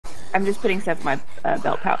I'm just putting stuff in my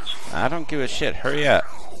belt pouch. I don't give a shit. Hurry up.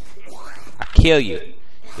 I'll kill you,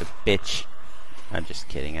 you bitch. I'm just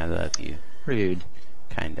kidding. I love you. Rude.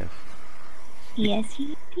 Kind of. Yes,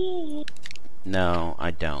 you did. No,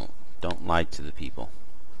 I don't. Don't lie to the people.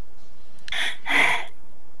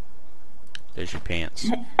 There's your pants.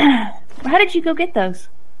 How did you go get those?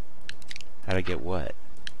 How'd I get what?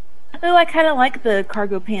 Oh, I kind of like the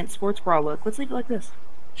cargo pants sports bra look. Let's leave it like this.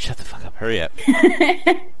 Shut the fuck up. Hurry up.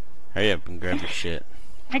 Hurry up and grab your shit.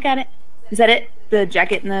 I got it. Is that it? The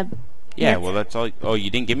jacket and the... Yeah, pants? well, that's all. Oh, you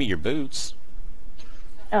didn't give me your boots.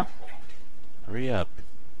 Oh. Hurry up.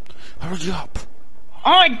 Hurry up.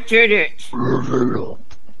 I did it.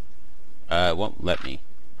 It won't let me.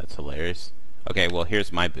 That's hilarious. Okay, well,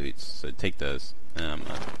 here's my boots. So take those.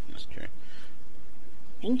 Just kidding.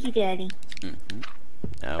 Thank you, Daddy.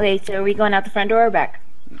 No. Okay, so are we going out the front door or back?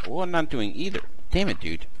 Well, I'm not doing either. Damn it,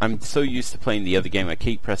 dude. I'm so used to playing the other game, I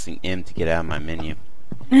keep pressing M to get out of my menu.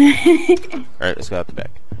 Alright, let's go out the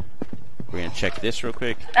back. We're gonna check this real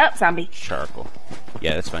quick. Oh, zombie. Charcoal.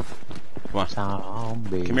 Yeah, that's fine. Come on.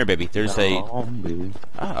 Zombie. Come here, baby. There's Zombie.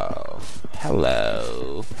 Oh,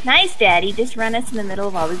 hello. Nice, Daddy. Just run us in the middle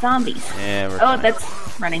of all the zombies. Yeah, we're Oh, fine.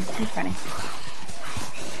 that's running. He's running.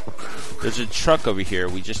 There's a truck over here.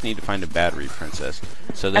 We just need to find a battery, Princess.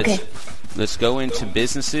 So let's go into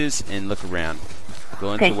businesses and look around.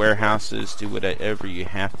 Go into warehouses, do whatever you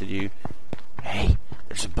have to do. Hey,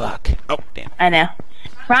 there's a buck. Oh, damn. I know.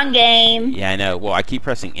 Wrong game. Yeah, I know. Well, I keep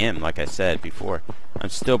pressing M, like I said before. I'm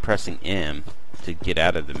still pressing M to get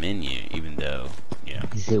out of the menu, even though, yeah.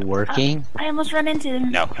 Is it working? I almost run into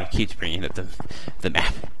him. No, it keeps bringing up the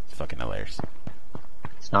map. It's fucking hilarious.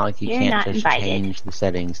 It's not like you You're can't not just invited. change the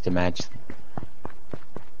settings to match.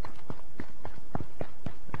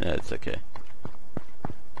 Yeah, it's okay.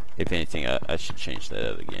 If anything, I should change that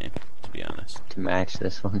other game, to be honest. To match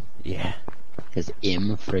this one. Yeah. Because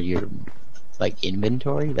M for your, like,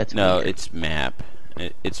 inventory? That's No, weird. it's map.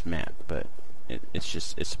 It's map, but it's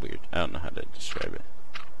just, it's weird. I don't know how to describe it.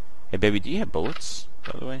 Hey, baby, do you have bullets,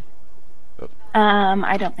 by the way? Oh.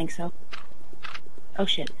 I don't think so. Oh,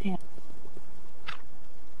 shit. Hang on.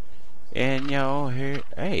 And y'all hear,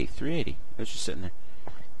 hey, 380. They're just sitting there.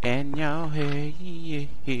 And y'all hear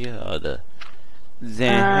the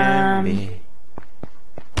zombie.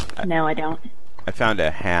 No, I don't. I found a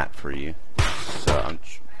hat for you, so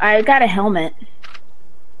I got a helmet.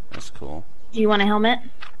 that's cool. Do you want a helmet?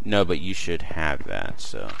 No, but you should have that,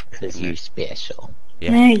 so. Because you're special.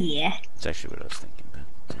 Yeah, Yeah. that's actually what I was thinking,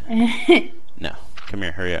 but no. Come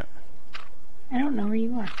here, hurry up. I don't know where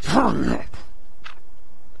you are. Hurry up.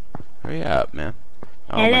 Hurry up, man.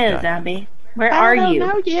 Oh my Hello, God. zombie. Where are you?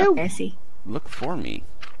 know you. Okay, I see. Look for me.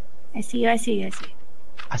 I see you, I see you,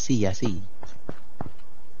 I see you. I see.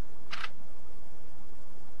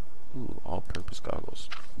 Ooh, all-purpose goggles.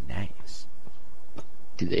 Nice.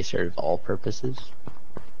 Do they serve all purposes?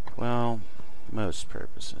 Well, most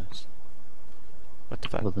purposes. What the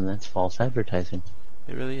fuck? Well, then that's false advertising.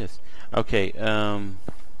 It really is. Okay, where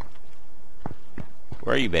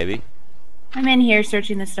are you, baby? I'm in here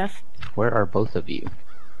searching the stuff. Where are both of you?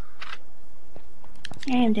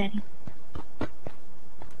 I am, Daddy.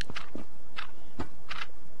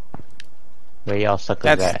 Where y'all suck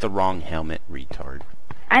That's at? the wrong helmet, retard.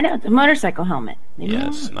 I know, the motorcycle helmet. Leave me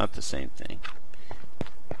Yes, alone. not the same thing.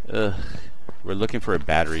 Ugh. We're looking for a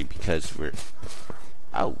battery because we're...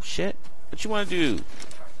 Oh, shit. What you want to do?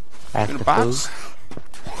 Back In a to box?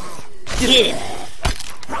 food? Get it.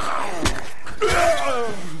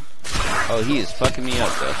 Oh, he is fucking me up,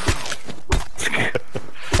 though.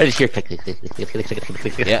 I just hear click, click, click, click, click, click, click,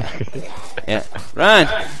 click, click. Yeah. Yeah. Run!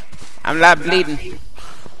 I'm not bleeding.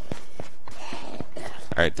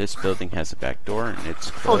 Alright, this building has a back door and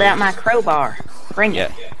it's closed. Pulled out my crowbar. Bring Yeah.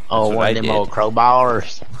 it. Oh, what one I of them did. old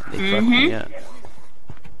crowbars. They fucked me up.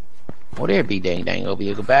 Well, there be dang dang will be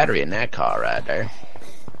a good battery in that car right there.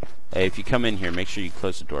 Hey, if you come in here, make sure you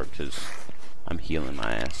close the door because I'm healing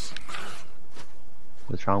my ass.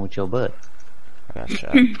 What's wrong with your butt? I got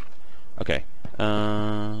shot. Okay.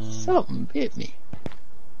 Something bit me.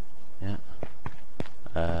 Yeah.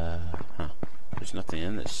 Huh. There's nothing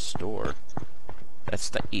in this store. That's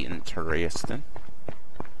the interesting.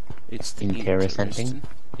 It's the Interesting?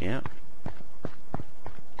 Yeah.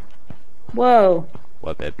 Whoa.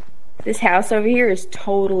 What, babe? This house over here is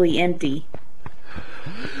totally empty.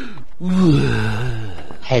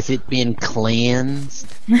 Has it been cleansed?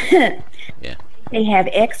 Yeah. They have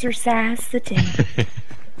exercised the tank.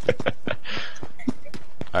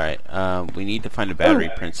 Alright, we need to find a battery,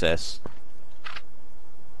 Princess.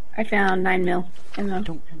 I found 9 mil. I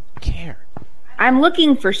don't care. I'm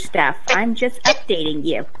looking for stuff. I'm just updating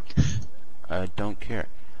you. I don't care.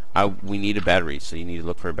 We need a battery, so you need to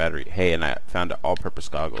look for a battery. Hey, and I found all-purpose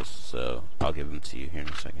goggles, so I'll give them to you here in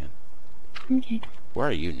a second. Okay. Where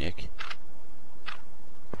are you, Nick?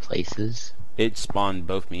 Places. It spawned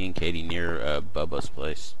both me and Katie near Bubba's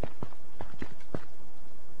place.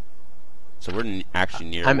 So we're actually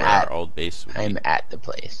near where our old base would be. I'm at the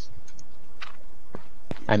place.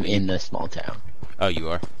 I'm in the small town. Oh, you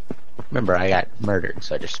are? Remember, I got murdered,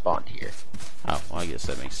 so I just spawned here. Oh, well, I guess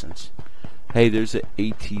that makes sense. Hey, there's an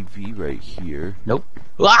ATV right here. Nope.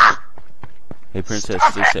 Ah! Hey, Princess,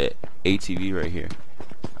 there's an ATV right here.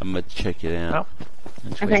 I'm gonna check it out.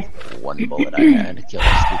 Okay. One bullet I had to kill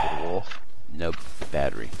that stupid wolf. Nope,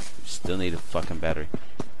 battery. Still need a fucking battery.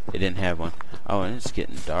 It didn't have one. Oh, and it's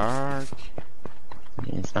getting dark.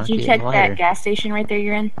 It's not Did you check that gas station right there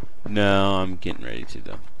you're in? No, I'm getting ready to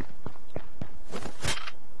though.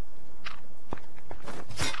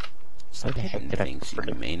 What the heck did things,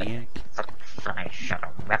 you maniac?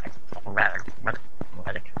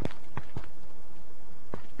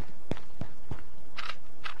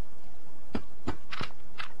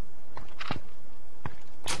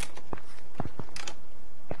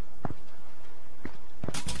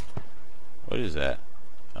 What is that?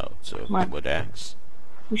 Oh, it's a wood axe.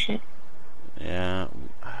 Oh shit. Yeah.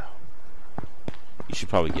 You should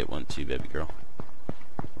probably get one too, baby girl.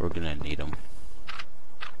 We're gonna need them.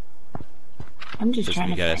 I'm just trying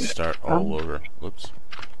to. We gotta start all over. Whoops.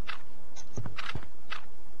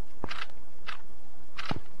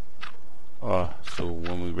 Oh, so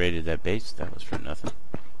when we raided that base, that was for nothing.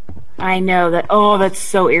 I know that. Oh, that's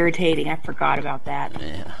so irritating. I forgot about that.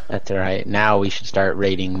 Yeah. That's alright. Now we should start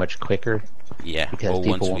raiding much quicker. Yeah. Because well,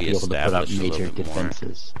 people won't be able to put up major major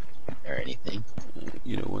defenses or anything.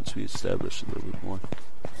 You know, once we establish a little bit more.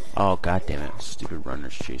 Oh, goddammit. Stupid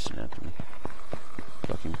runner's chasing after me.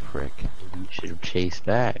 Fucking prick. You should have chased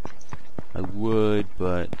back. I would,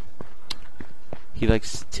 but he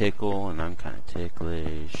likes to tickle, and I'm kind of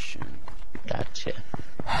ticklish. And, Gotcha.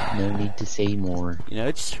 No need to say more. you know,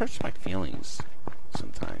 it just hurts my feelings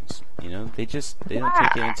sometimes. You know, they don't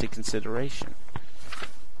take it into consideration.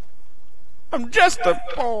 I'm just a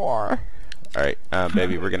boy. Alright,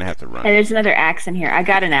 baby, we're gonna have to run. Hey, there's another axe in here. I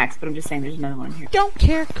got an axe, but I'm just saying there's another one here. Don't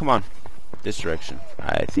care. Come on. This direction,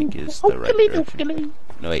 I think, is the right direction.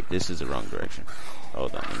 No, wait, this is the wrong direction.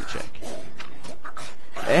 Hold on, let me check.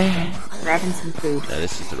 Grabbing some food. No,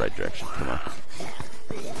 this is the right direction. Come on.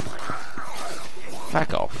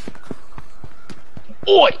 Back off.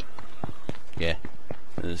 Oi! Yeah,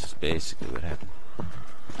 this is basically what happened.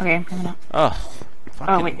 Okay, I'm coming up. Oh,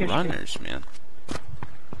 fucking wait, there's runners, man.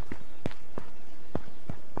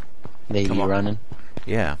 They be running.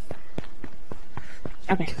 Yeah.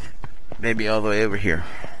 Okay. Maybe all the way over here.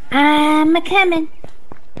 I'm a-coming.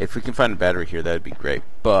 If we can find a battery here, that'd be great.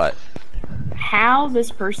 But how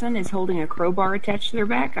this person is holding a crowbar attached to their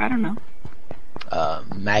back, I don't know.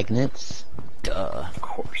 Magnets. duh. Of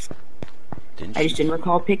course. Didn't I just didn't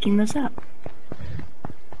recall picking this up.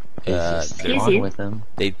 It's just they're on with them.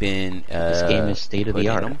 They've been. This game is state of the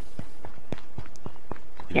art.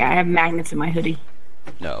 Yeah, I have magnets in my hoodie.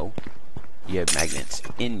 No, you have magnets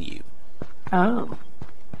in you. Oh.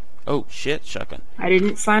 Oh shit, shotgun. I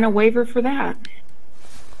didn't sign a waiver for that.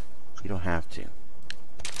 You don't have to.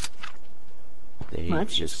 Well,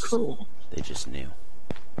 that's just cool. They just knew.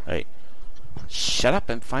 Alright. Shut up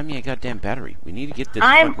and find me a goddamn battery. We need to get this.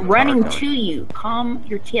 I'm fucking running car going. to you. Calm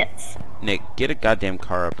your tits. Nick, get a goddamn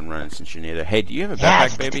car up and running since you're near there. Hey, do you have a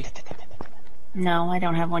backpack, baby? No, I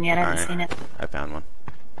don't have one yet. I haven't seen it. I found one.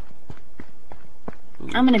 Ooh.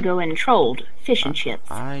 I'm gonna go in trolled. Fish and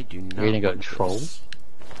chips. I do not. You're gonna go want troll? this.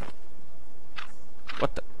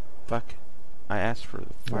 What the fuck? I asked for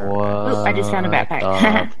the fire. Oh, I just found a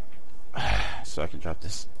backpack. So I can drop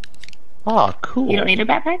this. Oh, cool. You don't need a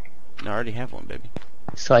backpack? No, I already have one, baby.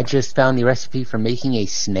 So I just found the recipe for making a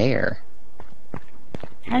snare.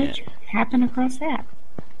 How did you happen across that?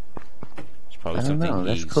 It's probably I don't something know,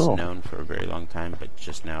 that's he's cool. known for a very long time, but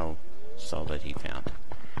just now saw that he found.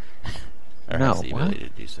 Or No, has the what? ability to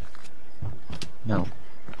do so. No.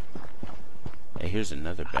 Hey, here's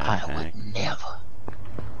another I backpack. would never.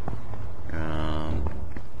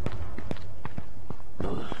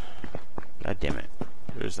 God damn it.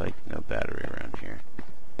 There's like no battery around here.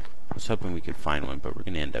 I was hoping we could find one, but we're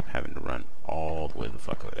gonna end up having to run all the way the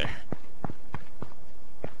fuck over there.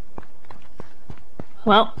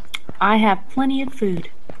 Well, I have plenty of food.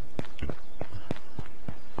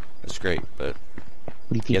 That's great, but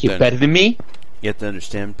What do you think? Get You're that. better than me? you have to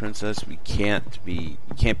understand, Princess, you can't be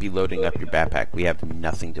loading up your backpack. We have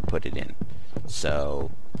nothing to put it in. So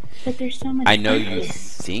But there's so much. I know you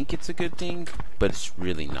think it's a good thing, but it's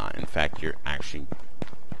really not. In fact, you're actually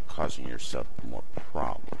causing yourself more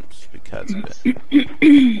problems because of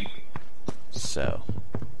it. So,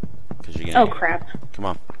 because you're gonna. Oh crap! Come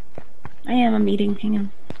on. I am. I'm eating. Hang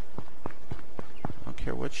on. I don't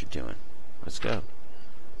care what you're doing. Let's go.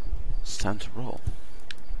 It's time to roll.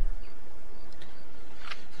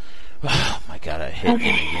 Oh my god! I hit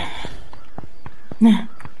him again.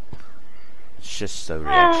 It's just so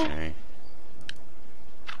reactionary.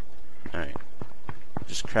 Alright.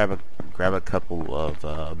 Just grab a couple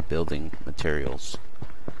of building materials.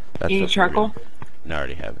 That's You need charcoal? No, I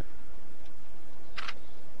already have it.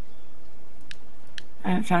 I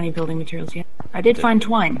haven't found any building materials yet. I did find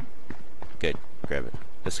twine. Good. Grab it.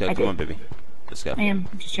 Let's go. Come on, baby. Let's go. I am.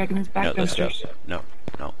 I'm just checking this back dumpsters. No.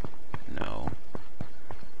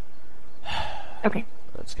 Okay.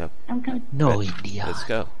 Let's go. I'm coming. No idea. Let's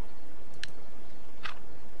go.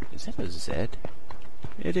 Is that a Z?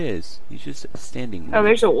 It is. He's just standing there. Oh,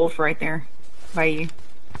 there's a wolf right there. By you.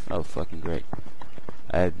 Oh, fucking great.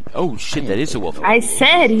 Oh, shit, that is a wolf. I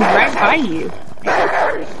said he's right by you.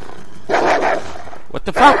 What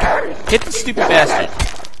the fuck? Hit the stupid bastard.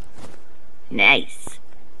 Nice.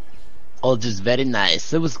 Oh, just very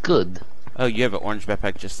nice. It was good. Oh, you have an orange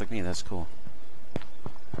backpack just like me. That's cool.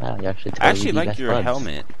 Wow, you actually I actually like your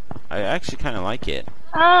helmet. I actually kind of like it.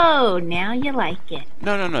 Oh, now you like it.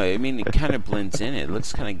 No. I mean, it kind of blends in. It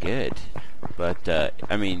looks kind of good. But,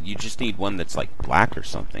 I mean, you just need one that's, like, black or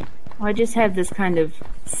something. Well, I just have this kind of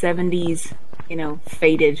 70s,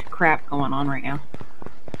 faded crap going on right now.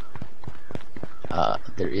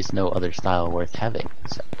 There is no other style worth having,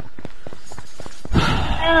 so.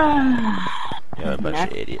 You're a bunch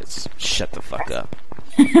of idiots. Shut the fuck up.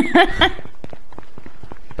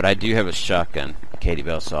 But I do have a shotgun, Katie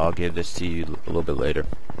Bell, so I'll give this to you a little bit later.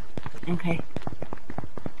 Okay.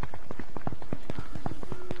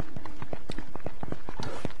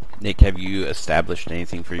 Nick, have you established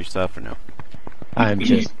anything for yourself or no? I'm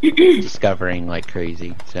just discovering like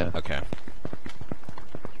crazy, so. Okay.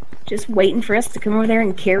 Just waiting for us to come over there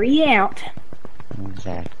and carry you out.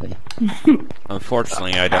 Exactly.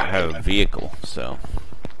 Unfortunately, I don't have a vehicle, so.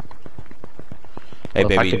 Hey, Well,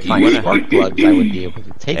 baby, if I could do find you wanna... spark plugs, I would be able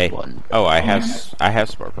to take Hey. one. Oh, I have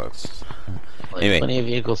spark plugs. Anyway. Plenty of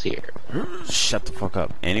vehicles here. Shut the fuck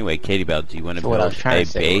up. Anyway, Katie Bell, do you want to So what I build was trying a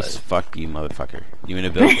to say base? was- Fuck you, motherfucker. Do you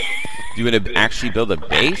want to build? Do you want to actually build a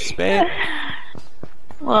base, babe?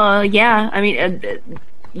 Well, yeah. I mean,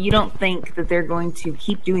 you don't think that they're going to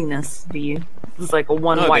keep doing this, do you? This is like a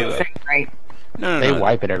one-wipe will. thing, right? No. They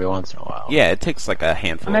wipe it every once in a while. Yeah, it takes like a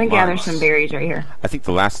handful. I'm gonna of gather months. some berries right here. I think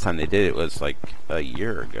the last time they did it was like a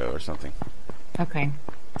year ago or something. Okay.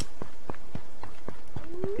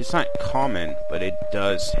 It's not common, but it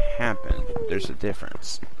does happen. There's a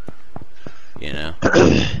difference. You know?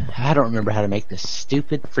 I don't remember how to make this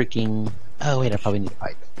stupid freaking... Oh wait, I probably need a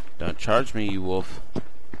pipe. Don't charge me, you wolf.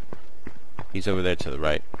 He's over there to the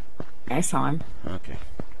right. I saw him. Okay.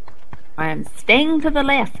 I am staying to the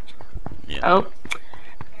left. Yeah. Oh.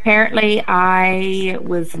 Apparently, I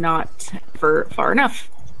was not far enough.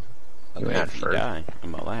 You were Okay, not if you fur. die,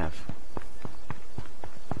 I'm gonna laugh.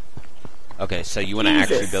 Okay, so you want to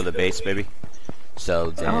Jesus. actually build a base, baby? So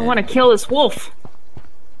then I want to kill this wolf.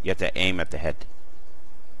 you have to aim at the head.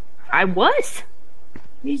 I was.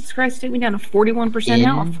 Jesus Christ, took me down to 41%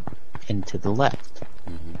 health. And to the left.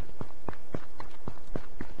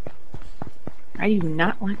 I do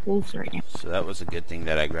not like wolves right now. So that was a good thing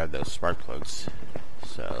that I grabbed those spark plugs.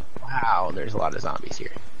 So, Wow, there's a lot of zombies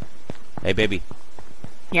here. hey, baby,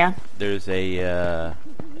 Yeah? there's a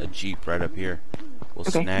jeep right up here. We'll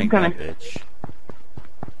Okay, I'm snag coming. that bitch.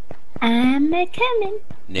 I'm coming.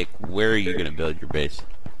 Nick, where are you gonna build your base?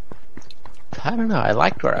 I don't know, I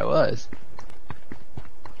liked where I was.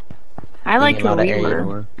 I liked where we area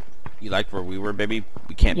were. You like where we were, baby?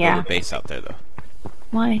 We can't Yeah. build a base out there though.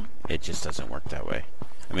 Why? It just doesn't work that way.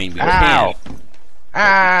 I mean, we Ow! can, but we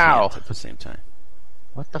Ow! can't at the same time.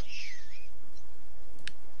 What the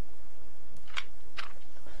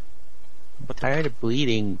I'm tired of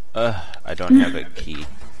bleeding. I don't have a key.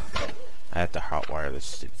 I have to hotwire this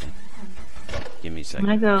stupid thing. Give me a I'm second.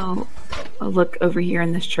 gonna go look over here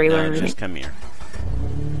in this trailer. No, just come here.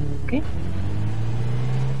 Okay.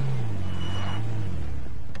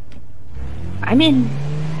 I'm in.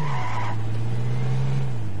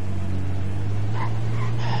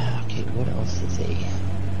 Okay, what else is a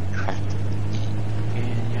craft?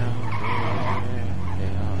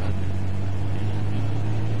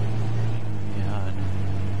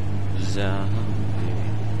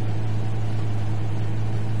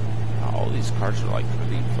 All these cars are like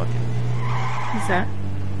really fucking. What's that?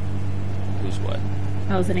 was what?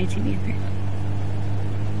 That was an ATV.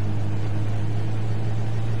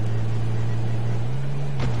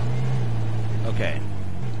 Okay.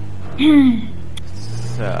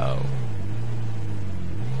 So,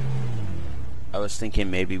 I was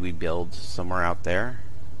thinking maybe we build somewhere out there.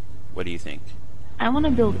 What do you think? I want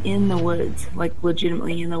to build in the woods, like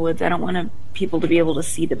legitimately in the woods. I don't want people to be able to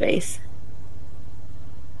see the base.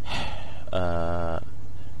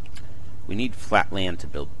 We need flat land to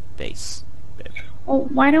build base, babe. Well,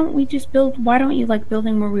 why don't we just build? Why don't you like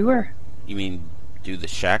building where we were? You mean do the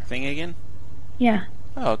shack thing again? Yeah.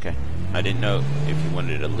 Oh, okay. I didn't know if you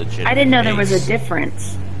wanted a legit. I didn't know there was a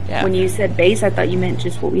difference. Yeah. When you said base, I thought you meant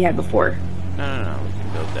just what we had before. No. We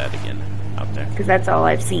can build that again out there. Because that's all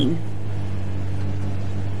I've seen.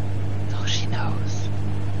 Oh, she knows.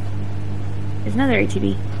 There's another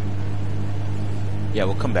ATV. Yeah,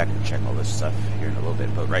 we'll come back and check all this stuff here in a little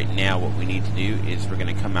bit. But right now, what we need to do is we're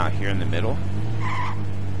going to come out here in the middle,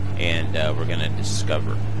 and we're going to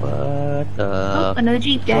discover. What the? Oh, another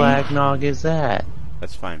Jeep, Daddy. Flag nog is that?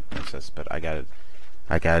 That's fine, Princess. But I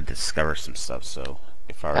gotta discover some stuff. So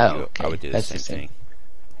if I were you, okay. I would do the same thing.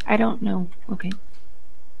 I don't know. Okay.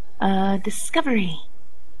 Discovery.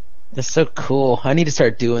 That's so cool. I need to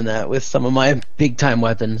start doing that with some of my big time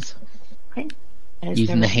weapons. Okay.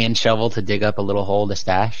 Using the hand shovel to dig up a little hole to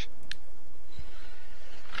stash.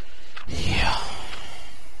 Yeah.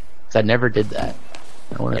 Cause I never did that.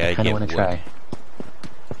 I kind of want to try.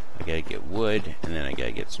 I gotta get wood, and then I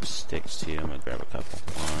gotta get some sticks too. I'm gonna grab a couple.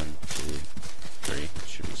 1, 2, 3.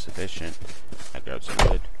 Should be sufficient. I grab some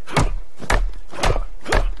wood.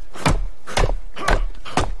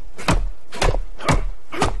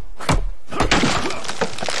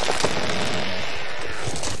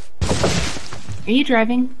 Are you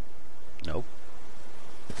driving? Nope.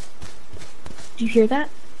 Do you hear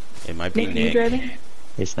that? It might be Nick, are Nick. you driving?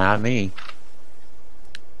 It's not me.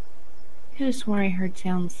 I could have sworn I heard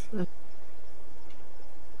sounds of...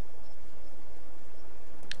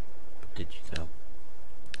 Did you though?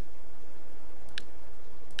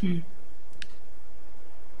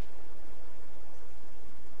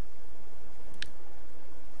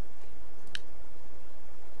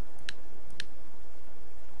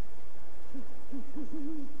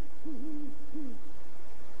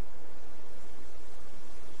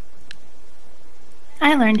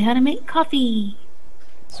 I learned how to make coffee.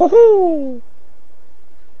 Ho-ho!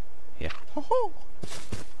 Yeah. Yeah,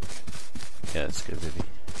 that's good, baby.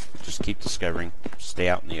 Just keep discovering. Stay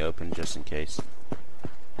out in the open just in case.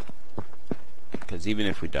 Because even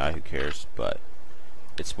if we die, who cares? But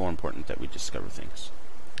it's more important that we discover things.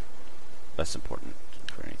 Less important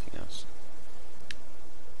for anything else.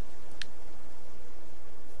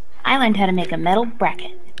 I learned how to make a metal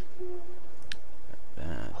bracket.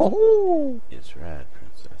 That Ho-ho! is rad,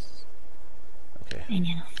 Princess. Okay. I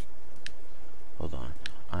know. Hold on.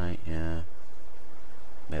 I am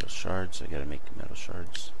metal shards. I gotta make metal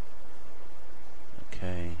shards.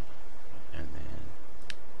 Okay. And then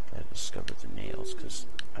gotta discover the nails because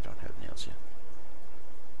I don't have nails yet.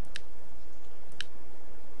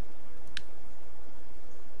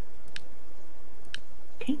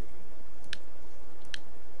 Okay.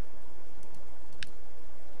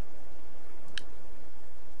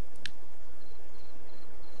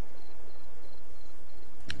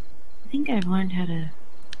 I think I've learned how to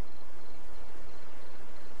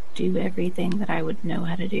do everything that I would know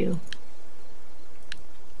how to do.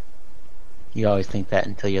 You always think that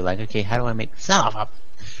until you're like, okay, how do I make son of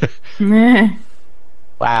a... Meh.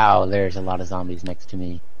 Wow, there's a lot of zombies next to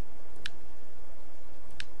me.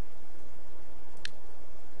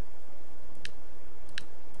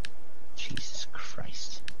 Jesus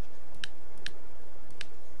Christ.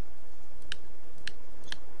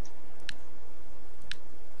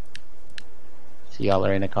 So y'all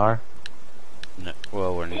are in a car? No,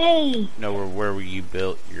 well, we're Hey! no, we're where you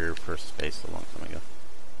built your first base a long time ago.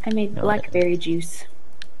 I made No, blackberry juice.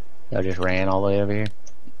 Y'all just ran all the way over here?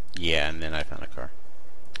 Yeah, and then I found a car.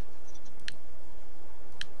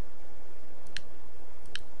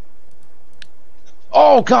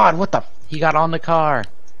 Oh God, what the? He got on the car.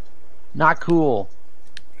 Not cool.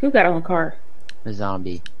 Who got on the car? The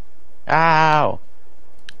zombie. Ow!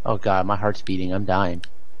 Oh God, my heart's beating. I'm dying.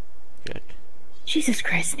 Good. Jesus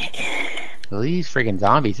Christ, Nick. Well, these friggin'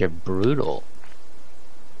 zombies are brutal.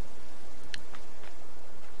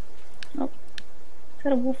 Oh. Is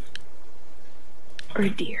that a wolf? Or a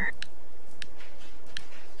deer?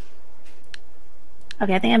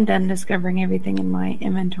 Okay, I think I'm done discovering everything in my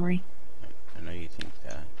inventory. I know you think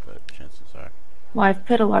that, but chances are. Well, I've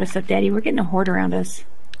put a lot of stuff, Daddy. We're getting a horde around us.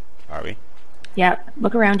 Are we? Yeah,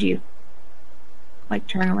 look around you. Like,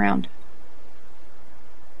 turn around.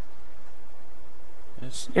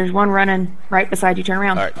 There's one running right beside you. Turn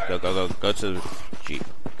around. Alright, go to the Jeep.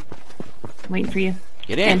 I'm waiting for you.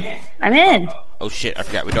 Get in. I'm in. Oh shit, I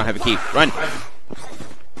forgot we don't have a key. Run!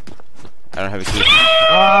 I don't have a key.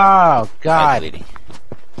 Oh, God. Lady.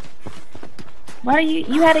 Why do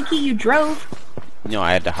you had a key, you drove? No,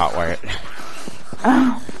 I had to hotwire it.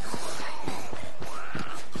 Oh.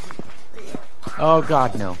 Oh,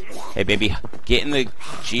 God, no. Hey, baby, get in the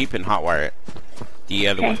Jeep and hotwire it. The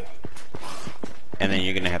other one. And then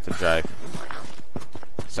you're gonna have to drive.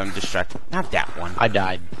 So I'm distracted. Not that one. I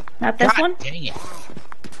died. Not this God one? Dang it.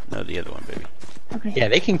 No, the other one, baby. Okay. Yeah,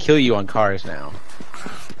 they can kill you on cars now.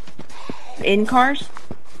 In cars?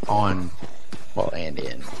 On, well, and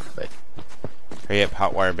in, but Hurry up,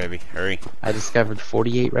 hotwire, baby. Hurry. I discovered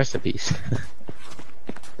 48 recipes.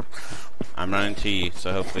 I'm running to you,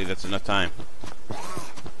 so hopefully that's enough time.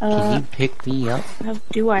 Can you pick me up? How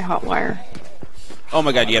do I hotwire? Oh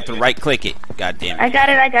my god, you have to right click it. God damn it. I got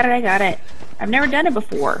it. I've never done it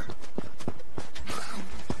before.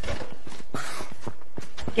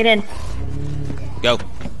 Get in. Go.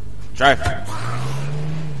 Drive.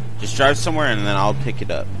 Just drive somewhere and then I'll pick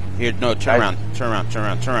it up. Here, no, turn around.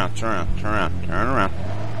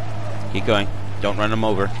 Keep going. Don't run them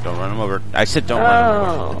over. I said don't run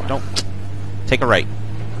them over. Don't. Take a right.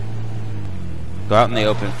 Go out in the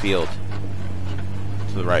open field.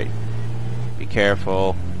 To the right. Be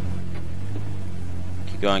careful.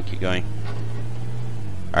 Keep going.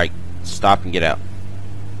 Alright, stop and get out.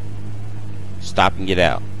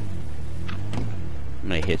 I'm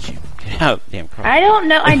gonna hit you. Get out, damn car. I don't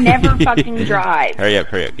know. I never fucking drive. Hurry up,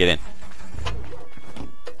 get in.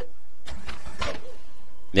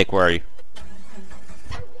 Nick, where are you?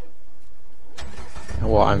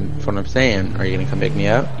 Well, that's what I'm saying. Are you gonna come pick me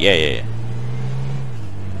up? Yeah.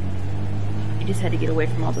 You just had to get away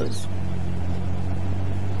from all those.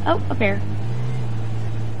 Oh, a bear.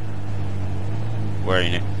 Where are you,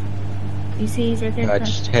 Nick? You see he's right there?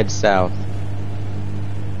 Just head south.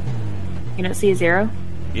 You don't see his arrow?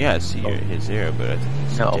 Yeah, I see his arrow, but I think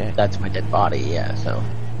he's dead. That's my dead body, yeah, so.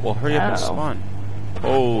 Well, hurry up and spawn.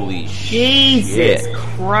 Holy Jesus shit.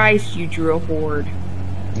 Christ, you drew a horde.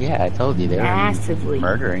 Yeah, I told you, they were Massively.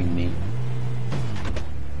 murdering me.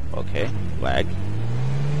 Okay, lag.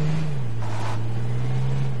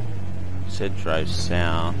 Said drive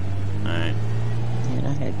south. Alright. Yeah,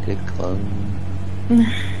 I had good clothes.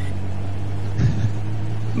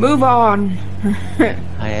 Move on.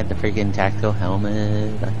 I had the freaking tactical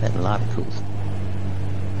helmet. I had a lot of cool stuff.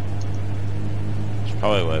 That's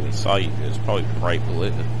probably why they saw you. It was probably bright blue.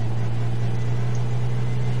 It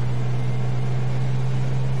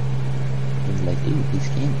was like, ooh, he's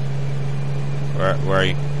skinny. Where are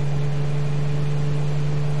you?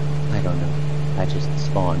 I don't know. I just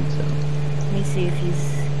spawned, so. Let me see if he's...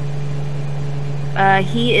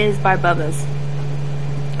 he is by Bubba's.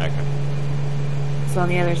 Okay. So on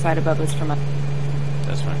the other side of Bubba's from us.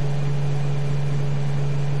 That's fine.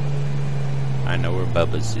 I know where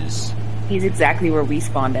Bubba's is. He's exactly where we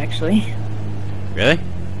spawned, actually. Really?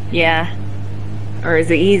 Yeah. Or is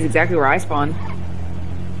it he's exactly where I spawned?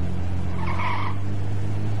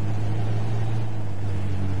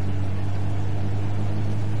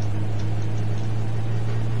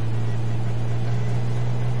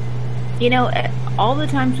 You know, all the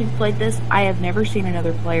times we've played this, I have never seen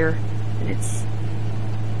another player. And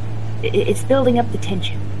it's building up the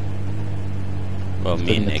tension. Well,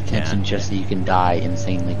 me and Nick can. Just so you can die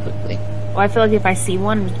insanely quickly. Well, I feel like if I see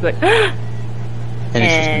one, I'm just like, and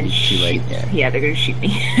it's just gonna be too late. Yeah, they're gonna shoot me.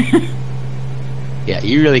 Yeah,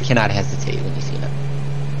 you really cannot hesitate when you see them.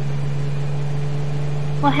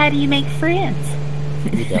 Well, how do you make friends?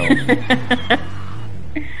 You don't.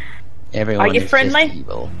 Everyone Are you is friendly? just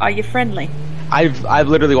evil. Are you friendly? I've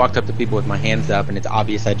literally walked up to people with my hands up, and it's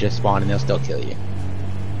obvious I just spawned, and they'll still kill you.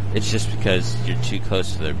 It's just because you're too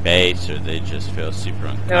close to their base, or they just feel super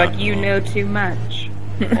uncomfortable. They're like, you know too much.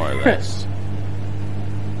 More or less.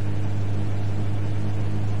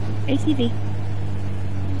 ATV.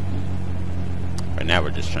 Right now, we're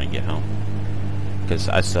just trying to get home. Because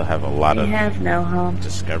I still have a lot of have no home.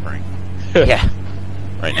 discovering. Yeah.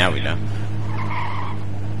 Right now, we know.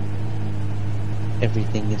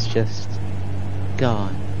 Everything is just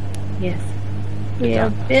gone. Yes. We'll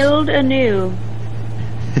build anew.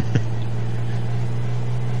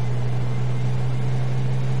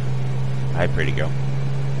 Hi, pretty girl.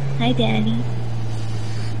 Hi, Daddy.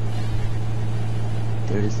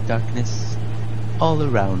 There is darkness all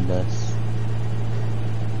around us.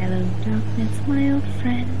 Hello, darkness, my old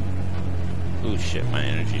friend. Ooh, shit, my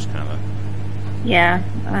energy's kind of... Yeah,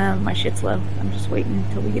 my shit's low. I'm just waiting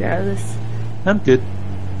until we get out of this. I'm good.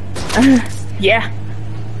 Yeah,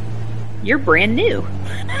 You're brand new.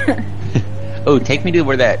 Oh, take me to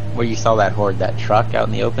where you saw that horde, that truck out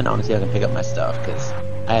in the open. I want to see if I can pick up my stuff, because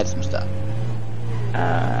I had some stuff.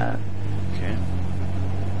 Okay.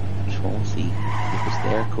 Just we'll see. If it's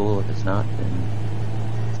there, cool. If it's not, then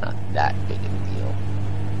it's not that big of a deal.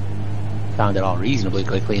 Found it all reasonably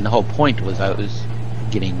quickly, and the whole point was I was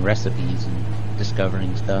getting recipes and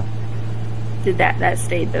discovering stuff. Did that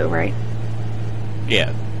stayed though, right?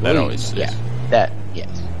 Yeah, that always stays. Yeah, that,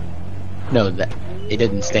 yes. No, that it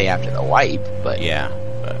didn't stay after the wipe, but yeah,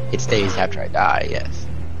 it stays after I die, yes.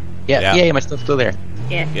 Yeah, my stuff's still there.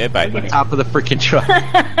 Yeah. Goodbye. On top of the freaking truck.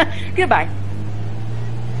 Goodbye.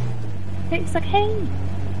 It's like, hey.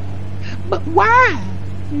 But why?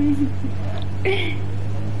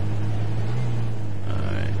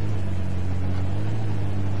 Alright.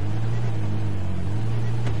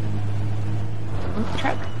 Oh,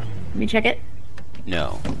 truck. Let me check it.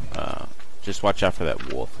 No. Just watch out for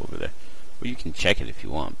that wolf over there. Well, you can check it if you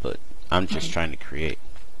want, but I'm just trying to create.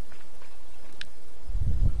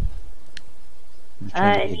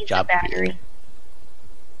 It needs a battery.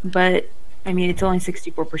 But, I mean, it's only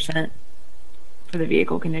 64% for the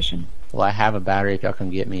vehicle condition. Well, I have a battery. If y'all come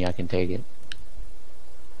get me, I can take it.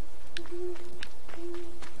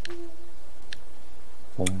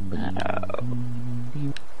 Do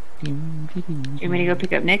you want me to go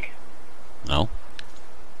pick up Nick? No.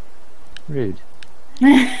 Rude.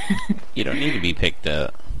 You don't need to be picked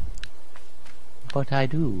up. But I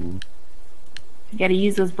do. You gotta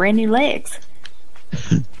use those brand new legs.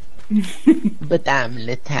 But I'm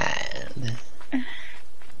little.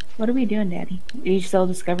 What are we doing, Daddy? Are you still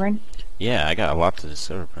discovering? Yeah, I got a lot to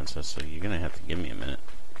discover, Princess, so you're gonna have to give me a minute.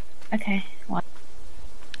 Okay. Well,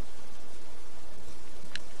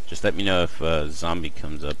 Just let me know if a zombie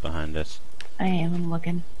comes up behind us. I'm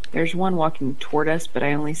looking. There's one walking toward us, but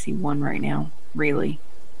I only see one right now. Really.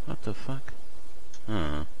 What the fuck?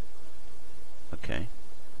 Huh. Okay.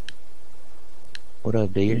 What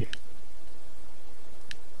up, dude?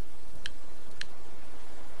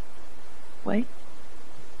 Wait.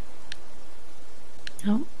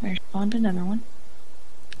 Oh, there's spawned another one.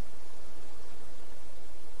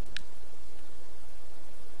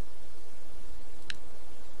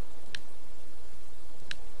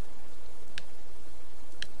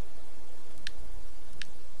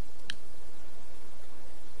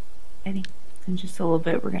 Eddie, in just a little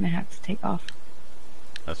bit, we're gonna have to take off.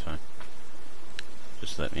 That's fine.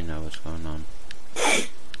 Just let me know what's going on.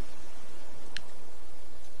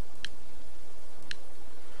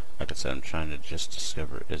 Like I said, I'm trying to just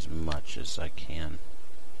discover as much as I can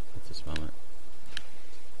at this moment.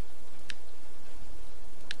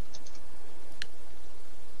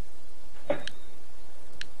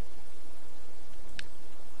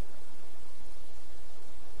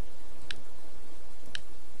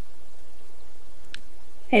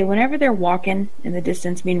 Hey, whenever they're walking in the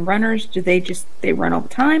distance, I mean runners, do they run all the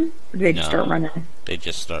time? Or do they just start running? They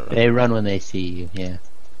just start running. They run when they see you, yeah.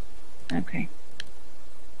 Okay.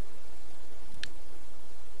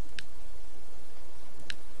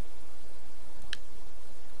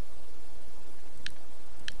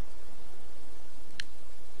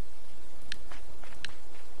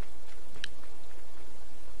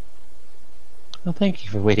 Well, thank you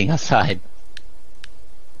for waiting outside.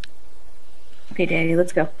 Okay, Daddy,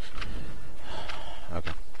 let's go.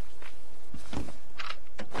 Okay.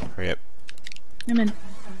 Hurry up. I'm in.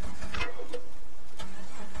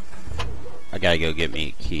 I gotta go get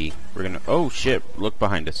me a key. We're gonna. Oh shit! Look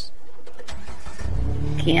behind us.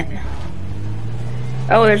 Can't.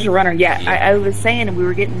 Oh, there's a runner. Yeah, I was saying they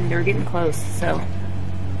were getting close. So.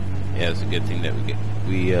 Yeah, it's a good thing that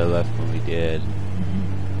we left when we did.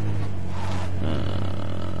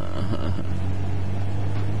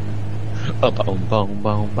 Boom, boom,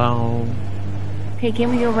 boom, boom. Okay, can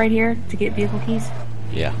we go right here to get vehicle keys?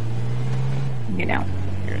 Yeah. Get out.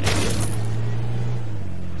 You're an idiot.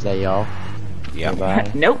 Is that y'all? Yeah. Bye.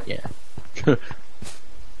 Nope. Yeah.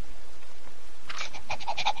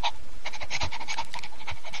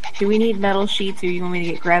 Do we need metal sheets, or you want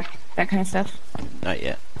me to grab that kind of stuff? Not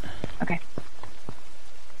yet. Okay.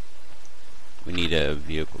 We need a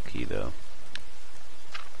vehicle key though.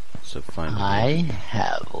 So find. I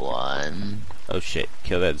have one. Oh shit!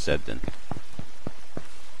 Kill that Zed then.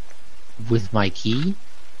 With my key?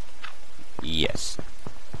 Yes.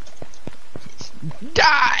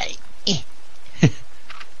 Die!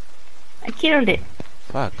 I killed it.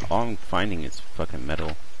 Fuck! All I'm finding is fucking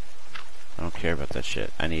metal. I don't care about that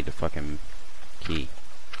shit. I need a fucking key.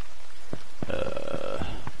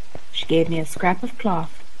 She gave me a scrap of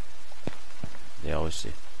cloth. They always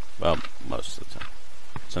do. Well, most of the time.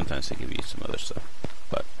 Sometimes they give you some other stuff,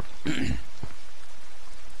 but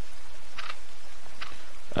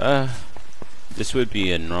This would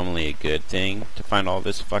be normally a good thing to find all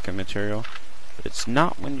this fucking material, but it's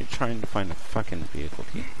not when you're trying to find a fucking vehicle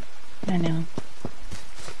key. I know.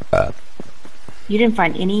 You didn't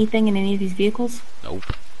find anything in any of these vehicles? Nope.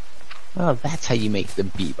 Oh, that's how you make the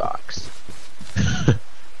B-box.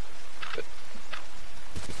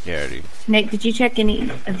 Yeah, dude. Nick, did you check any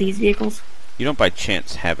of these vehicles? You don't by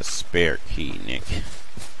chance have a spare key, Nick.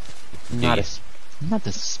 Not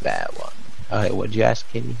the spare one. What'd you ask,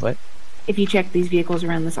 Katie? What? If you checked these vehicles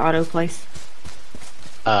around this auto place?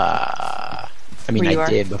 I mean, I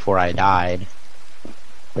did before I died,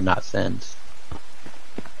 but not since.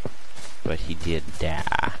 But he did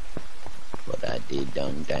die. But I did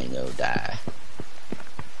dango die.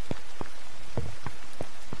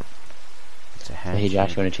 Hey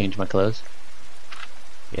Josh, you want to change my clothes?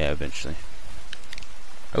 Yeah, eventually.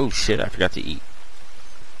 Oh shit, I forgot to eat.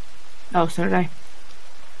 Oh, so did I.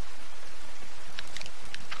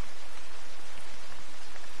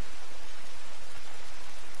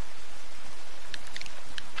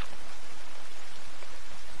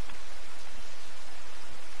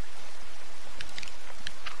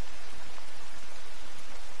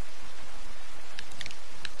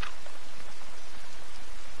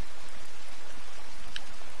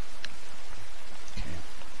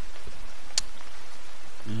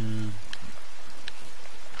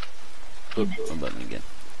 One button again.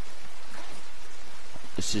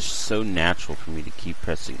 It's just so natural for me to keep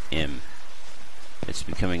pressing M. It's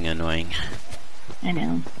becoming annoying. I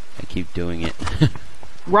know. I keep doing it.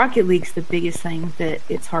 Rocket League's the biggest thing that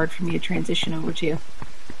it's hard for me to transition over to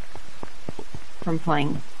from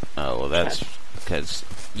playing. Oh, well that's because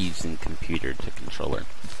using computer to controller.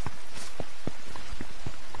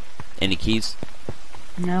 Any keys?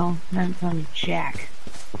 No, not from Jack.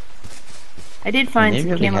 I did find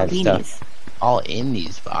some camo beanies. All in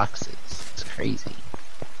these boxes. It's crazy.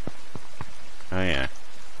 Oh yeah.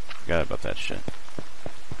 Forgot about that shit.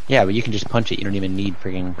 Yeah, but you can just punch it. You don't even need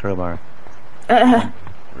friggin' crowbar. Really?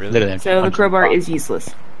 Literally, so the crowbar is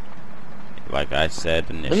useless. Like I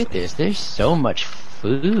said initially. Look at this. There's so much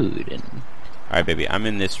food. And alright, baby. I'm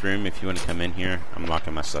in this room. If you want to come in here, I'm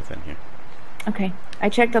locking my stuff in here. Okay. I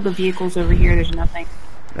checked out the vehicles over here. There's nothing.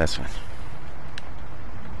 That's fine.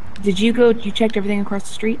 Did you go? You checked everything across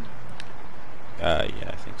the street? Yeah,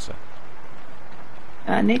 I think so.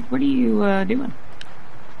 Nick, what are you doing?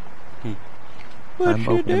 I'm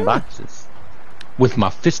opening boxes with my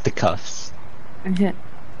fisticuffs.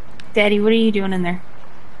 Daddy, what are you doing in there?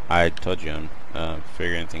 I told you I'm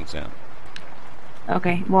figuring things out.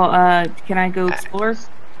 Okay. Well, can I go explore?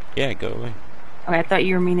 Yeah, go away. Okay, I thought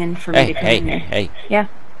you were meaning for me to come in there. Hey. Yeah.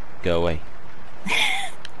 Go away.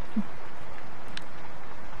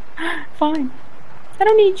 Fine. I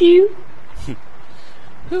don't need you.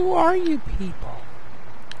 Who are you people?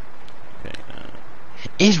 Okay,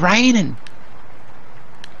 It's raining.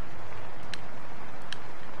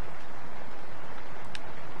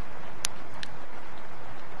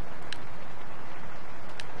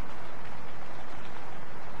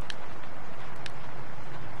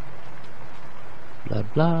 Blah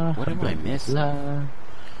blah. What am I missing? Blah.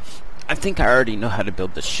 I think I already know how to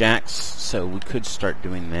build the shacks, so we could start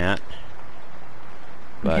doing that.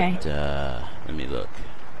 But, okay. Let me look.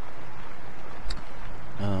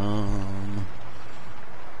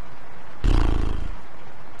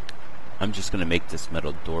 I'm just gonna make this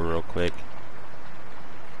metal door real quick.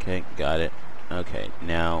 Okay, got it. Okay,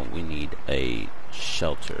 now we need a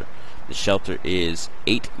shelter. The shelter is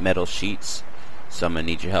 8 metal sheets, so I'm gonna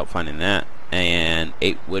need your help finding that. And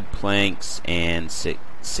 8 wood planks and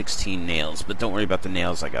 16 nails. But don't worry about the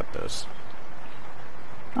nails, I got those.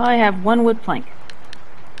 I have 1 wood plank.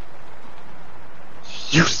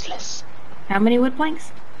 Useless. How many wood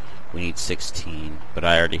planks? We need 16, but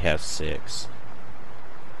I already have 6.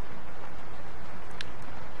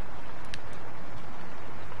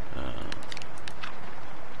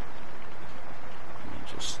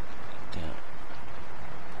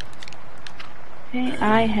 Okay,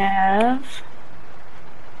 I have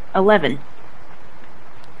 11.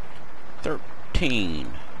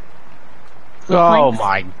 13. Oh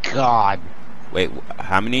my god. Wait,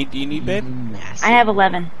 how many do you need, babe? Massive. I have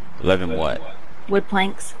 11. 11 what? Wood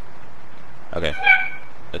planks. Okay.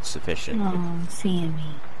 That's sufficient. Oh,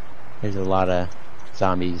 Sammy. There's a lot of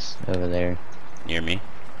zombies over there. Near me?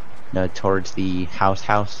 No, towards the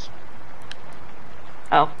house.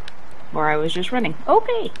 Oh, where I was just running.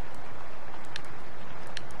 Okay.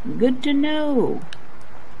 Good to know.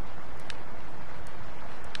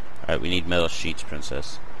 Alright, we need metal sheets,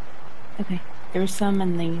 princess. Okay. There's some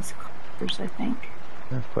in these cars, I think.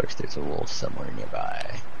 Of course, there's a wolf somewhere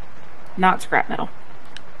nearby. Not scrap metal.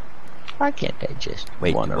 Why can't I just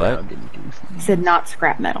Wait, run what? around and do I said not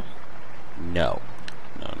scrap metal. No.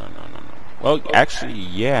 No. Well, actually,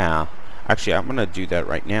 yeah. Actually, I'm gonna do that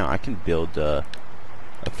right now. I can build a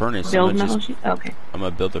furnace. Build metal sheet? Okay. I'm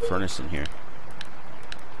gonna build a furnace in here.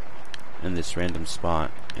 In this random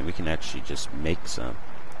spot. And we can actually just make some.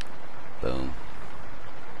 Boom.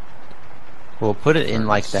 Well, put it in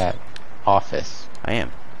like that office. I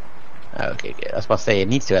am. Okay, good. I was about to say, it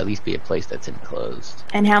needs to at least be a place that's enclosed.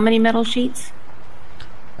 And how many metal sheets?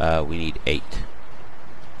 We need 8.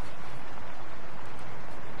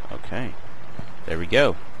 Okay. There we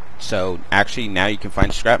go. So, actually, now you can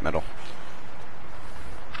find scrap metal.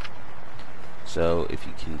 So, if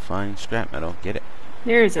you can find scrap metal, get it.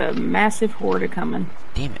 There's a massive horde coming.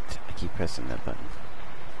 Damn it. I keep pressing that button.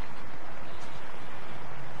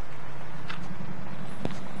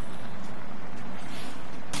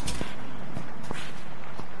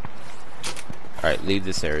 Alright, leave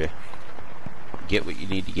this area. Get what you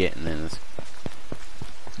need to get, and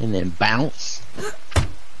then bounce.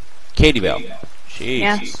 Katie Bell. Jeez.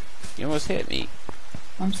 Yeah. You almost hit me.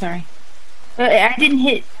 I'm sorry. I didn't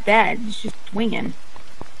hit that. It's just swinging.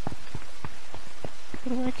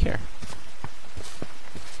 What do I care?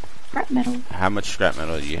 Scrap metal. How much scrap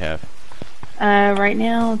metal do you have? Right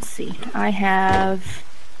now, let's see. I have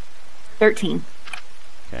 13.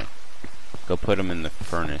 Okay. Go put them in the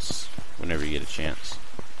furnace whenever you get a chance.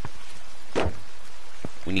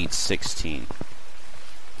 We need 16.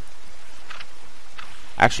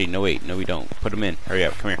 Actually, no, wait. No, we don't. Put them in. Hurry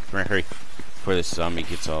up. Come here, hurry. Before this zombie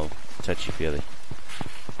gets all touchy-feely.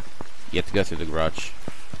 You have to go through the garage.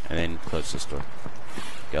 And then close this door.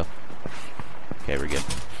 Go. Okay, we're good.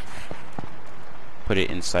 Put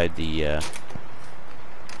it inside the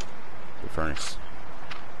furnace.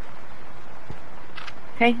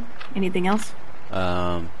 Okay. Anything else?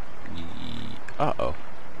 Uh-oh.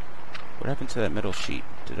 What happened to that metal sheet?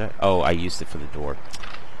 Did I? Oh, I used it for the door.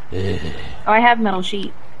 Oh, I have metal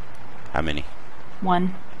sheet. How many?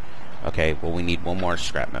 1. Okay, well, we need 1 more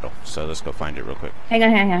scrap metal, so let's go find it real quick. Hang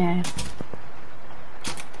on.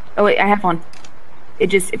 Oh, wait, I have 1. It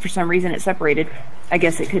just, for some reason, it separated. I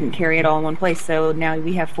guess it couldn't carry it all in one place, so now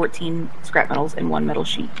we have 14 scrap metals and 1 metal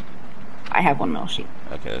sheet. I have 1 metal sheet.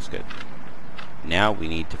 Okay, that's good. Now we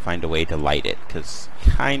need to find a way to light it, because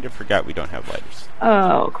kind of forgot we don't have lighters.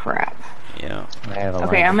 Oh, crap. Yeah. I have a Okay,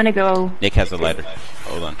 lighter. I'm gonna go... Nick has a lighter.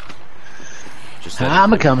 Hold on. Just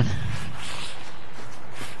I'm a-coming.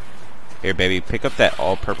 Here, baby, pick up that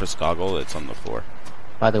all-purpose goggle that's on the floor.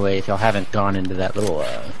 By the way, if y'all haven't gone into that little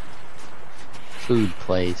food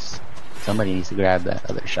place, somebody needs to grab that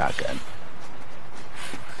other shotgun.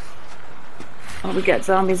 Oh, we got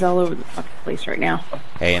zombies all over the fucking place right now.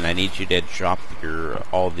 Hey, and I need you to drop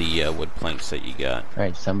all the wood planks that you got.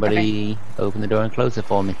 Alright, somebody open the door and close it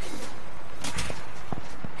for me.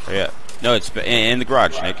 Hurry up. No, it's in the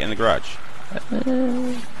garage, Nick, in the garage.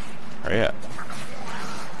 Hurry up.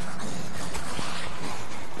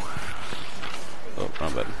 Oh,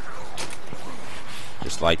 wrong button.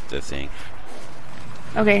 Just light the thing.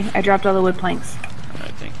 Okay, I dropped all the wood planks.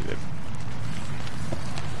 Alright, thank you, babe.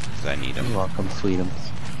 Because I need them. You're welcome, sweetums.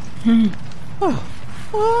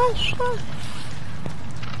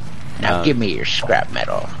 Now give me your scrap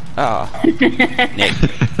metal. Oh. Nick.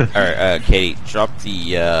 Alright, Katie, drop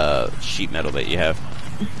the sheet metal that you have.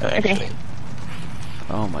 Actually,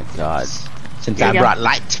 Oh my god. since Here I you go. brought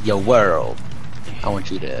light to your world, I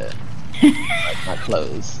want you to light my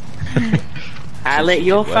clothes. I lit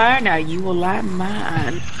your fire, now you will light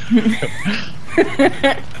mine.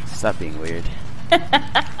 Stop being weird.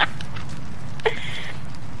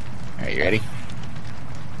 Alright, you ready?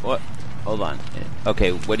 What? Hold on.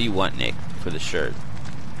 Okay, what do you want, Nick, for the shirt?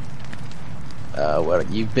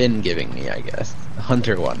 What you've been giving me, I guess. The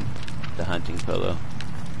hunter one. The hunting polo.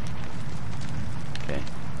 Okay,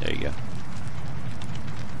 there you go.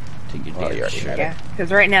 Take your Oh, damn you already shirt. had it. Yeah,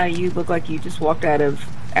 because right now you look like you just walked out of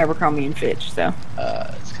Abercrombie and Fitch, so.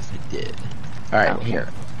 It's because I did. Alright, Oh. here.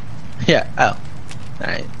 Yeah, oh.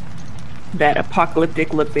 Alright, That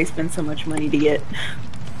apocalyptic look they spend so much money to get.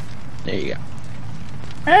 there you go.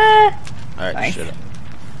 Alright, Nice. shut up.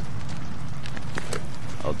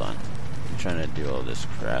 Hold on. I'm trying to do all this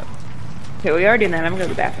crap. Okay, we are doing that. I'm gonna go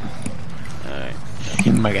to the bathroom. Alright.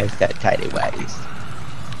 My guy's got tidy whities.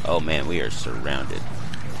 Oh man, we are surrounded.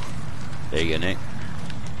 There you go, Nick.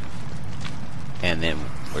 And then,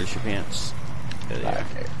 where's your pants? There they are.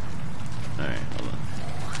 Okay. Alright, hold on.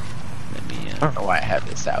 Let me, I don't know why I have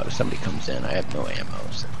this out. If somebody comes in, I have no ammo.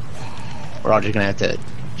 So we're all just gonna have to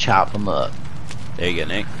chop them up. there you go,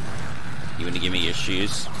 Nick. You want to give me your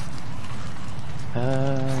shoes?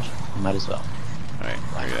 Might as well. Alright,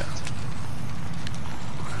 Why here you not?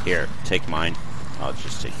 go. Here, take mine. I'll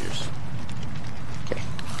just take yours. Okay.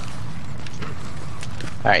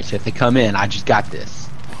 Alright, so if they come in, I just got this.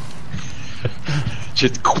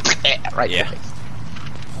 Just right Yeah. in the face.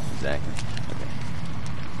 Exactly. Okay.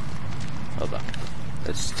 Hold on.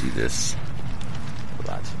 Let's do this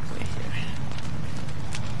logically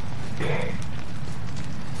here.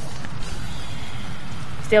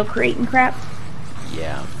 Still creating crap?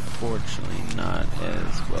 Yeah, unfortunately not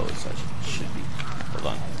as well as I should be. Hold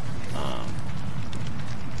on.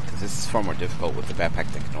 Because this is far more difficult with the backpack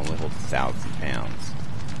that can only hold 1,000 pounds.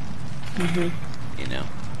 Mm-hmm. You know?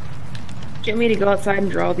 Do you want me to go outside and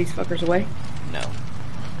draw these fuckers away? No.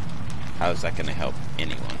 How is that going to help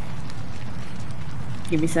anyone?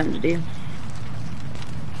 Give me something to do.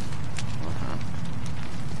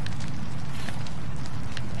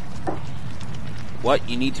 What?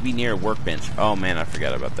 You need to be near a workbench. Oh man, I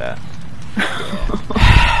forgot about that.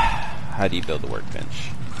 How do you build a workbench?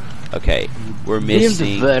 Okay, we're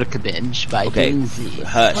missing... Build the workbench by doing this.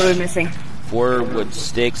 Hush. What are we missing? 4 wood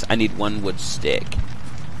sticks. I need 1 wood stick.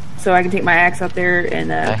 So I can take my axe out there and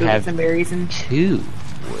go get have some berries and... 2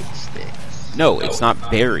 wood sticks. No, it's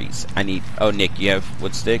not berries. I need... Oh, Nick, you have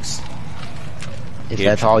wood sticks? If Here.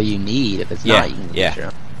 that's all you need. If it's not, you can get your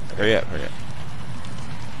own. Hurry up, hurry up.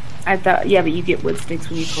 I thought, yeah, but you get wood sticks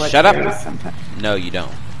when you collect Shut up. berries sometimes. No, you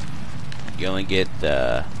don't. You only get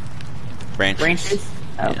branches. Branches?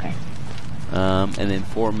 Oh, Yeah. okay. And then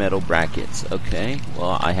 4 metal brackets. Okay,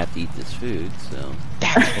 well, I have to eat this food, so...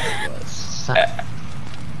 That's what it was.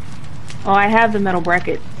 Well, I have the metal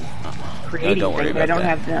bracket No, creating don't worry thing, but I about don't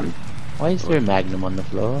that. have them. Why is there a magnum on the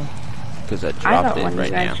floor? Because I I dropped thought it one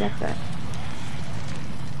right was now. check that.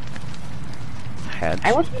 Had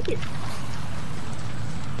I will take it.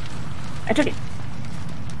 I took it.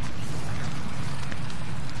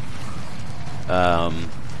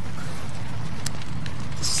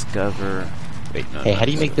 Discover. Wait, no. Hey, not how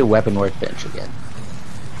do you make the weapon workbench again?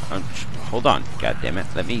 Hold on, god damn it.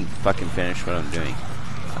 Let me fucking finish what I'm doing.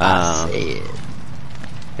 I said.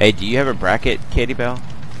 Hey, do you have a bracket, Katie Bell?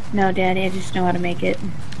 No, Daddy, I just know how to make it.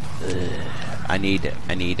 I need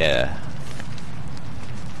a.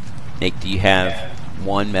 Nick, do you have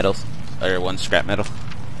 1 metal or 1 scrap metal?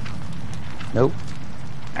 Nope.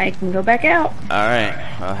 I can go back out. All right,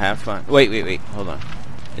 well, have fun. Wait, hold on.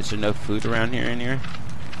 Is there no food around here anywhere?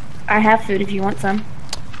 I have food if you want some.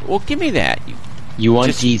 Well, give me that. You want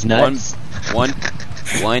Just these nuts? One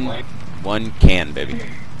can, baby.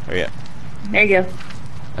 Hurry up. There you go.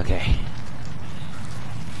 Okay.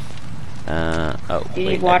 Oh. Do you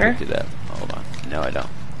wait, need water? I picked it up. Hold on. No, I don't.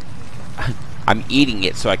 I'm eating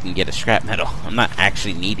it so I can get a scrap metal. I'm not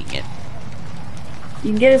actually needing it.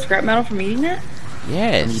 You can get a scrap metal from eating that?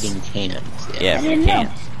 Yes. I'm eating cans. Yeah, I from didn't know.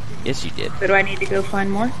 cans. Yes, you did. So do I need to go find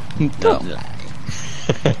more? Don't lie.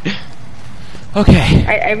 Okay.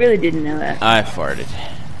 I really didn't know that. I farted.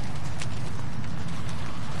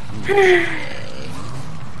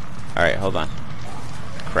 Alright, hold on.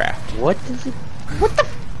 Craft. What does it?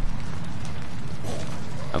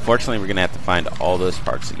 Unfortunately, we're gonna have to find all those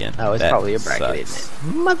parts again. Oh, it's That probably a bracket, sucks.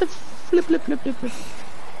 isn't it? Mother flip.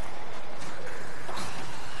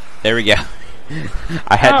 There we go.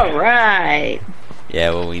 I had. Alright.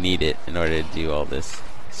 Yeah, well, we need it in order to do all this.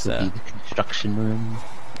 This will So, be the construction room.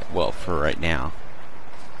 well, for right now.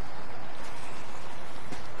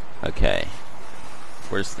 Okay.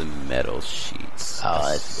 Where's the metal sheets? Oh,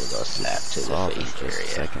 that's a big old slap to Saw the them face just a area.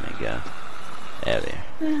 second ago.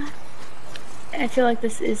 There. I feel like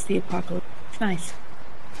this is the apocalypse. It's nice.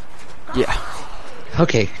 Yeah.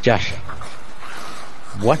 Okay, Josh.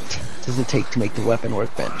 What does it take to make the weapon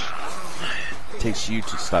workbench? It takes you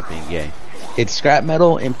to stop being gay. It's scrap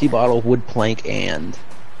metal, empty bottle, wood plank, and...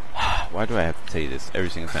 Why do I have to tell you this every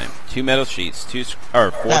single time? 2 metal sheets,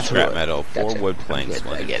 4 That's scrap what- metal, 4 gotcha. wood I'm planks, good.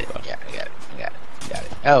 1 I get it. empty bottle. Yeah, I got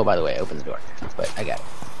it. Oh, by the way, open the door. But I got it.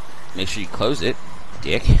 Make sure you close it,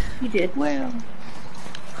 dick. You did. Well...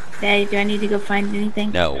 Daddy, do I need to go find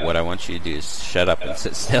anything? No, what I want you to do is shut up and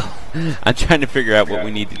sit still. I'm trying to figure out what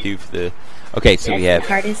we need to do for the... Okay, so we That's have...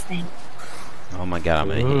 the hardest thing. Oh my god, I'm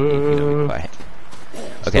gonna hit you if you don't be quiet.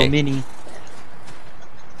 Okay. So many.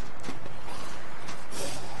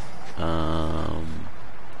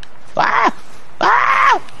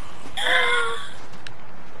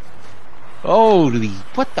 Holy,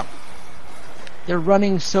 what the? They're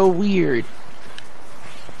running so weird.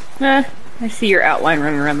 I see your outline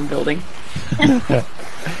running around the building.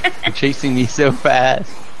 They're chasing me so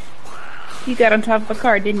fast. You got on top of a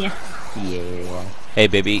car, didn't you? Yeah. Hey,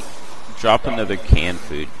 baby, drop another canned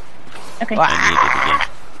food. Okay. I need it again.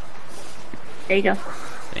 There you go.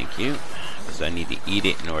 Thank you. Because I need to eat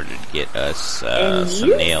it in order to get us And some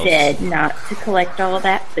you nails. said not to collect all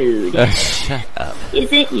that food. Shut up.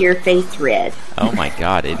 Isn't your face red? Oh my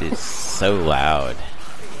god, it is so loud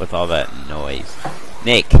with all that noise.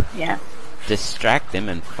 Nick, Yeah. distract them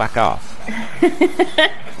and fuck off.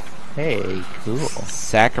 Hey, cool.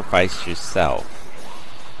 Sacrifice yourself.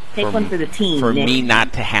 Take one for the team, For Nick. me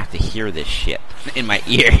not to have to hear this shit in my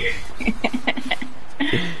ear.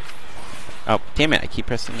 Oh, damn it, I keep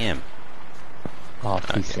pressing M. Oh,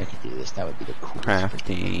 please I could do this. That would be the coolest.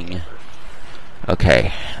 Crafting.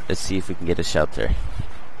 Okay, let's see if we can get a shelter.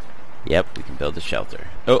 Yep, we can build a shelter.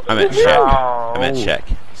 Oh, I meant shack. I meant shack.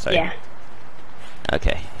 Sorry. Yeah.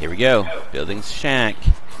 Okay, here we go. Building shack.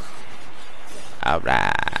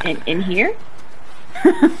 Alright. And in here?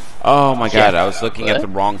 Oh my god, I was looking at the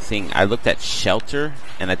wrong thing. I looked at shelter,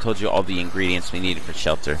 and I told you all the ingredients we needed for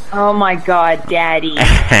shelter. Oh my god, Daddy.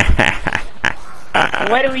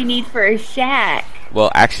 What do we need for a shack?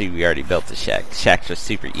 Well, actually, we already built the shack. Shacks are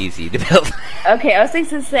super easy to build. Okay, I was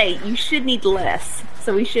thinking to say, you should need less.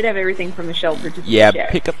 So we should have everything from the shelter to the Yeah, shack.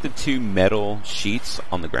 pick up the 2 metal sheets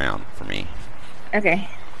on the ground for me. Okay.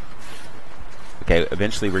 Okay,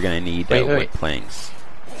 eventually we're going to need wood planks.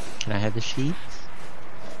 Can I have the sheets?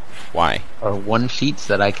 Why? Or one sheet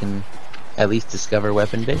so that I can at least discover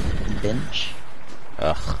weapon bench?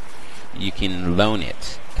 Ugh. You can loan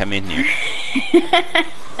it. Come in here.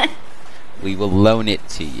 We will loan it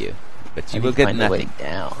to you. But you will get find a way nothing.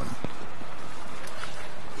 down.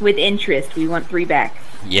 With interest, we want 3 back.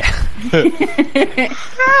 Yeah.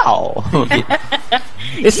 How?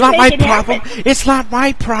 It's You not my make it problem. happen. It's not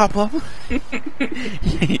my problem.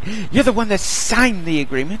 You're the one that signed the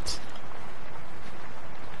agreement.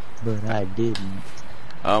 But I didn't.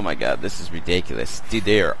 Oh my god, this is ridiculous. Dude,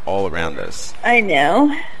 they are all around us. I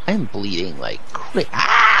know. I'm bleeding like crazy.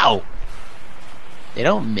 Ow! They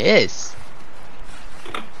don't miss.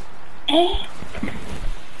 Eh.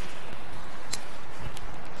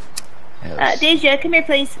 Oh, Deja, come here,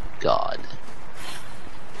 please. God.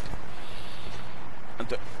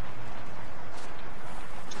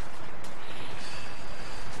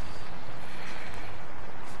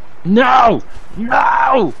 No!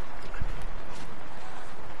 No!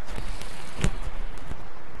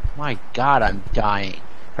 My God, I'm dying.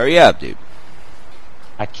 Hurry up, dude.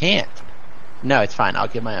 I can't. No, it's fine. I'll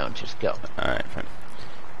get my own. Just go. Alright, fine.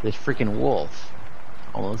 This freaking wolf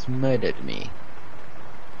almost murdered me.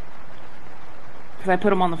 Because I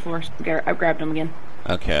put him on the floor. So I grabbed him again.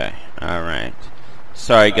 Okay, alright.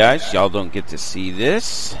 Sorry guys, y'all don't get to see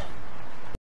this.